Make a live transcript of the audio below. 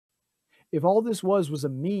If all this was a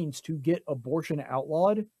means to get abortion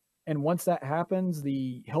outlawed, and once that happens,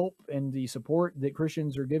 the help and the support that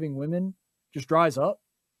Christians are giving women just dries up,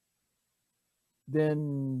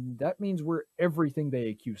 then that means we're everything they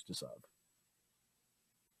accused us of.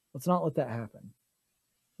 Let's not let that happen.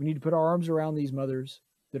 We need to put our arms around these mothers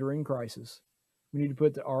that are in crisis. We need to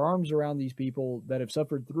put our arms around these people that have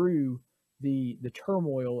suffered through the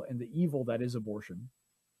turmoil and the evil that is abortion.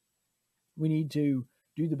 We need to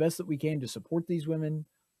do the best that we can to support these women,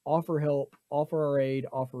 offer help, offer our aid,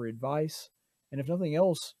 offer advice, and if nothing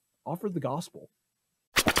else, offer the gospel.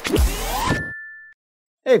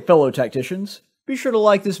 Hey, fellow tacticians, be sure to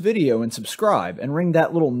like this video and subscribe and ring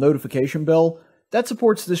that little notification bell. That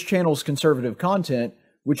supports this channel's conservative content,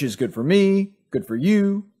 which is good for me, good for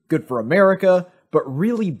you, good for America, but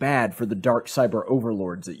really bad for the dark cyber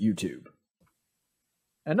overlords at YouTube.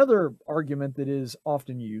 Another argument that is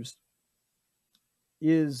often used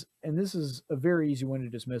is, and this is a very easy one to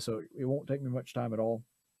dismiss, so it won't take me much time at all.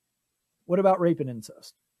 What about rape and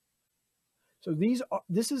incest? So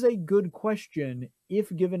this is a good question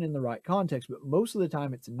if given in the right context, but most of the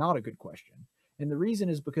time it's not a good question. And the reason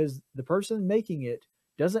is because the person making it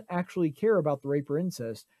doesn't actually care about the rape or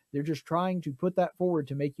incest. They're just trying to put that forward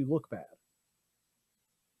to make you look bad.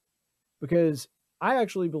 Because I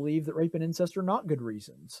actually believe that rape and incest are not good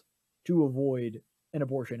reasons to avoid an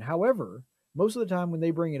abortion. However, most of the time when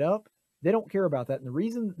they bring it up, they don't care about that. And the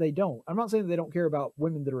reason that they don't, I'm not saying that they don't care about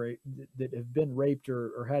women that have been raped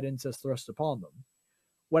or had incest thrust upon them.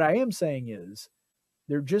 What I am saying is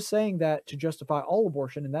they're just saying that to justify all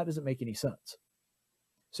abortion, and that doesn't make any sense.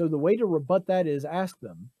 So the way to rebut that is ask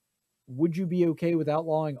them, would you be okay with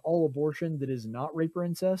outlawing all abortion that is not rape or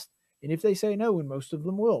incest? And if they say no, and most of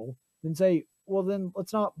them will, then say, well, then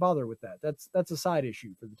let's not bother with that. That's a side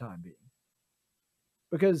issue for the time being.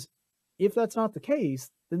 Because if that's not the case,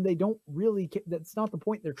 then they don't really, that's not the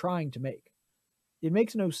point they're trying to make. It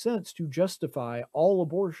makes no sense to justify all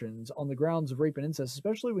abortions on the grounds of rape and incest,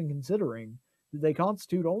 especially when considering that they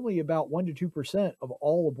constitute only about 1% to 2% of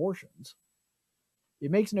all abortions.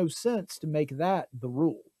 It makes no sense to make that the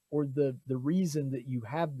rule or the reason that you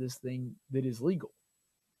have this thing that is legal.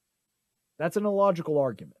 That's an illogical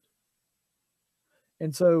argument.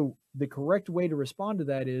 And so the correct way to respond to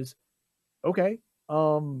that is, okay,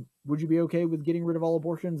 would you be okay with getting rid of all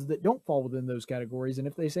abortions that don't fall within those categories? And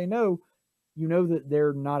if they say no, you know that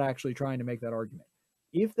they're not actually trying to make that argument.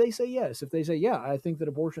 If they say yes, if they say, yeah, I think that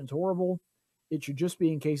abortion's horrible, it should just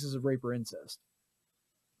be in cases of rape or incest.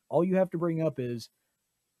 All you have to bring up is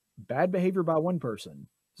bad behavior by one person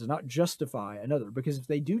does not justify another, because if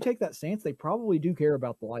they do take that stance, they probably do care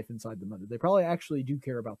about the life inside the mother. They probably actually do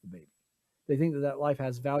care about the baby. They think that that life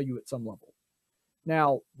has value at some level.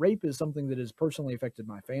 Now, rape is something that has personally affected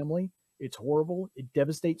my family. It's horrible. It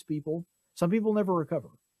devastates people. Some people never recover.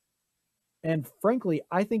 And frankly,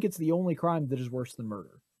 I think it's the only crime that is worse than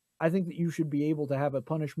murder. I think that you should be able to have a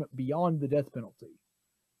punishment beyond the death penalty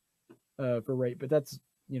for rape, but that's,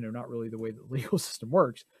 not really the way the legal system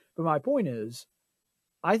works. But my point is,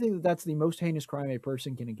 I think that that's the most heinous crime a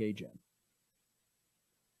person can engage in.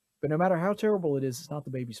 But no matter how terrible it is, it's not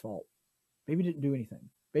the baby's fault. Baby didn't do anything.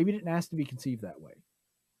 Baby didn't ask to be conceived that way.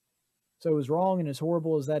 So as wrong and as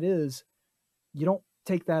horrible as that is, you don't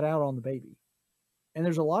take that out on the baby. And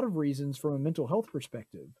there's a lot of reasons from a mental health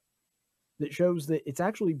perspective that shows that it's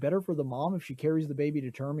actually better for the mom if she carries the baby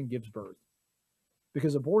to term and gives birth.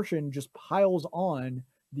 Because abortion just piles on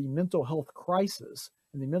the mental health crisis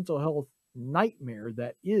and the mental health nightmare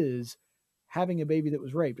that is having a baby that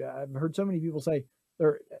was raped. I've heard so many people say,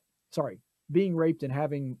 being raped and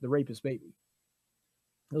having the rapist baby.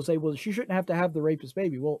 They'll say, well, she shouldn't have to have the rapist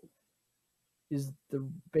baby. Well, is the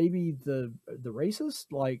baby the racist?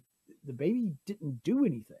 Like, the baby didn't do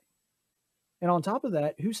anything. And on top of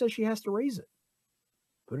that, who says she has to raise it?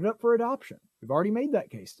 Put it up for adoption. We've already made that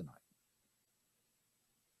case tonight.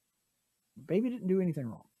 The baby didn't do anything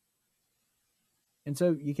wrong. And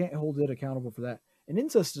so you can't hold it accountable for that. And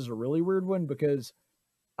incest is a really weird one, because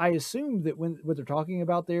I assume that what they're talking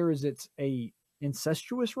about there is it's a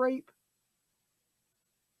incestuous rape.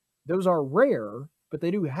 Those are rare, but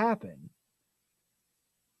they do happen.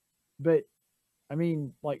 But I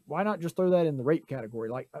mean, like, why not just throw that in the rape category?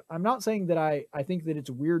 Like, I'm not saying that I think that it's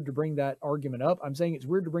weird to bring that argument up. I'm saying it's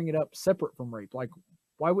weird to bring it up separate from rape. Like,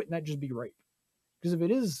 why wouldn't that just be rape? Because if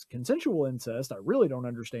it is consensual incest, I really don't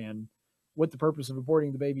understand what the purpose of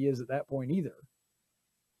aborting the baby is at that point either.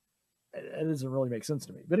 It doesn't really make sense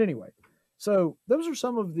to me. But anyway, so those are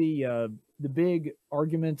some of the big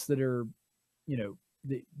arguments that are,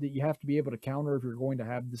 that you have to be able to counter if you're going to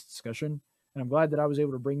have this discussion. And I'm glad that I was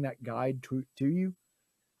able to bring that guide to you.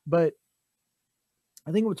 But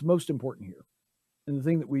I think what's most important here, and the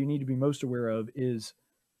thing that we need to be most aware of, is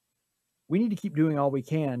we need to keep doing all we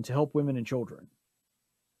can to help women and children.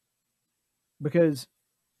 Because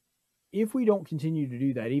if we don't continue to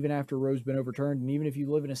do that, even after Roe's been overturned, and even if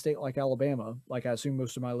you live in a state like Alabama, like I assume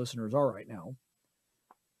most of my listeners are right now,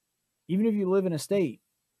 even if you live in a state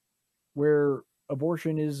where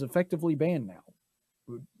abortion is effectively banned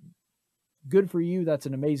now, good for you. That's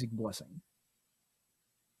an amazing blessing.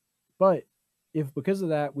 But if because of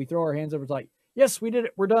that we throw our hands up, it's like, yes, we did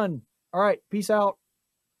it. We're done. All right, peace out.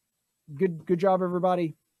 Good job,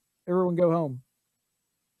 everybody. Everyone go home.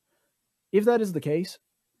 If that is the case,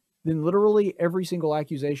 then literally every single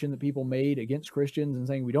accusation that people made against Christians and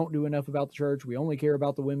saying we don't do enough about the church, we only care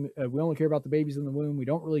about the women, we only care about the babies in the womb, we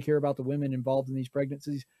don't really care about the women involved in these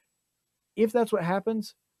pregnancies. If that's what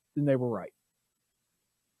happens, then they were right.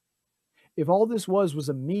 If all this was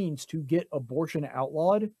a means to get abortion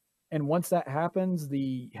outlawed, and once that happens,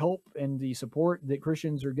 the help and the support that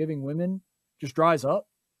Christians are giving women just dries up,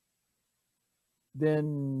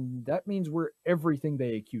 then that means we're everything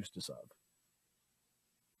they accused us of.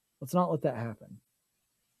 Let's not let that happen.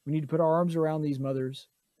 We need to put our arms around these mothers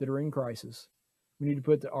that are in crisis. We need to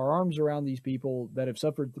put our arms around these people that have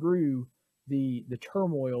suffered through the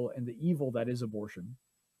turmoil and the evil that is abortion.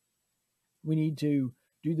 We need to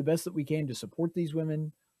do the best that we can to support these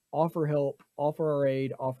women, offer help, offer our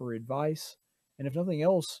aid, offer advice, and if nothing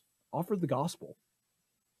else, offer the gospel.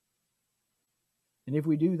 And if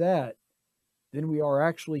we do that, then we are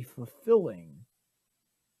actually fulfilling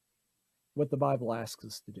what the Bible asks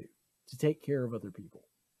us to do, to take care of other people.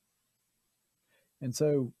 And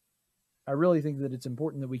so I really think that it's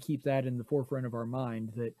important that we keep that in the forefront of our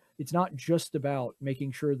mind, that it's not just about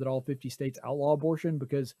making sure that all 50 states outlaw abortion,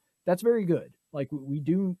 because that's very good. Like, we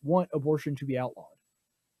do want abortion to be outlawed.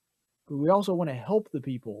 But we also want to help the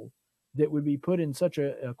people that would be put in such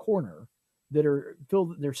a corner, that are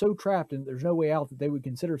feel they're so trapped and there's no way out, that they would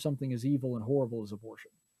consider something as evil and horrible as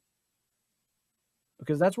abortion.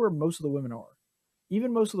 Because that's where most of the women are.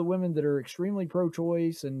 Even most of the women that are extremely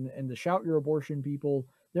pro-choice and the shout your abortion people,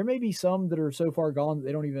 there may be some that are so far gone that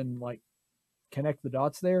they don't even like connect the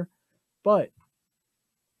dots there. But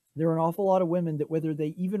there are an awful lot of women that, whether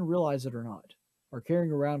they even realize it or not, are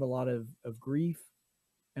carrying around a lot of grief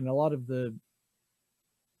and a lot of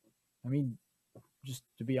just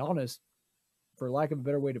to be honest, for lack of a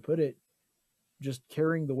better way to put it, just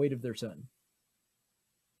carrying the weight of their sin.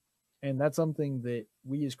 And that's something that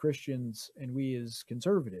we as Christians and we as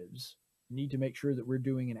conservatives need to make sure that we're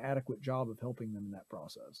doing an adequate job of helping them in that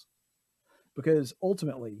process. Because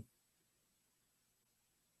ultimately,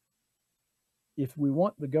 if we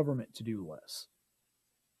want the government to do less,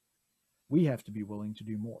 we have to be willing to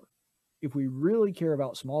do more. If we really care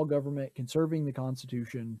about small government, conserving the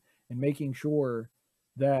Constitution, and making sure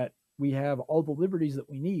that we have all the liberties that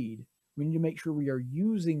we need to make sure we are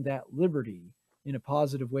using that liberty in a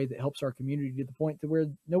positive way that helps our community to the point to where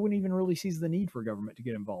no one even really sees the need for government to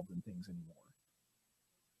get involved in things anymore.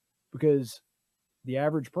 Because the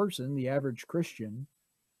average person, the average Christian,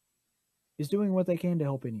 is doing what they can to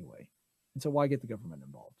help anyway. And so why get the government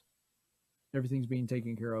involved? Everything's being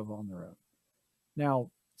taken care of on their own. Now,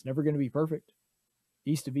 it's never going to be perfect.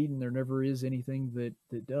 East of Eden, there never is anything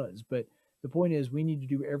that does. But the point is, we need to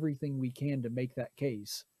do everything we can to make that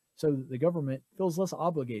case so that the government feels less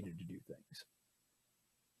obligated to do things.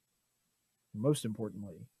 Most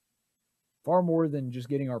importantly, far more than just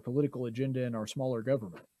getting our political agenda and our smaller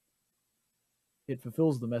government, it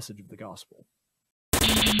fulfills the message of the gospel.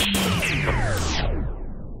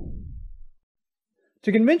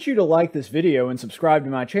 To convince you to like this video and subscribe to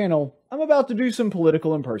my channel, I'm about to do some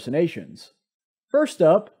political impersonations. First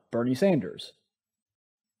up, Bernie Sanders.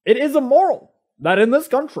 It is immoral that in this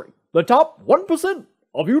country, the top 1%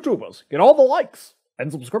 of YouTubers get all the likes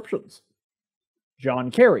and subscriptions.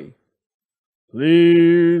 John Kerry.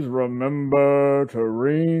 Please remember to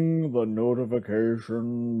ring the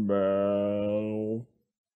notification bell.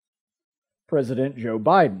 President Joe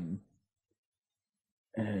Biden.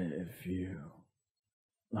 If you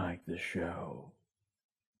like the show,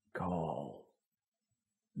 call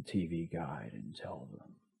the TV guide and tell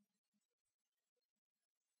them.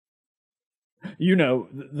 You know,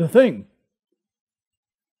 the thing.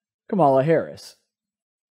 Kamala Harris.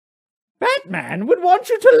 Batman would want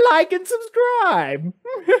you to like and subscribe.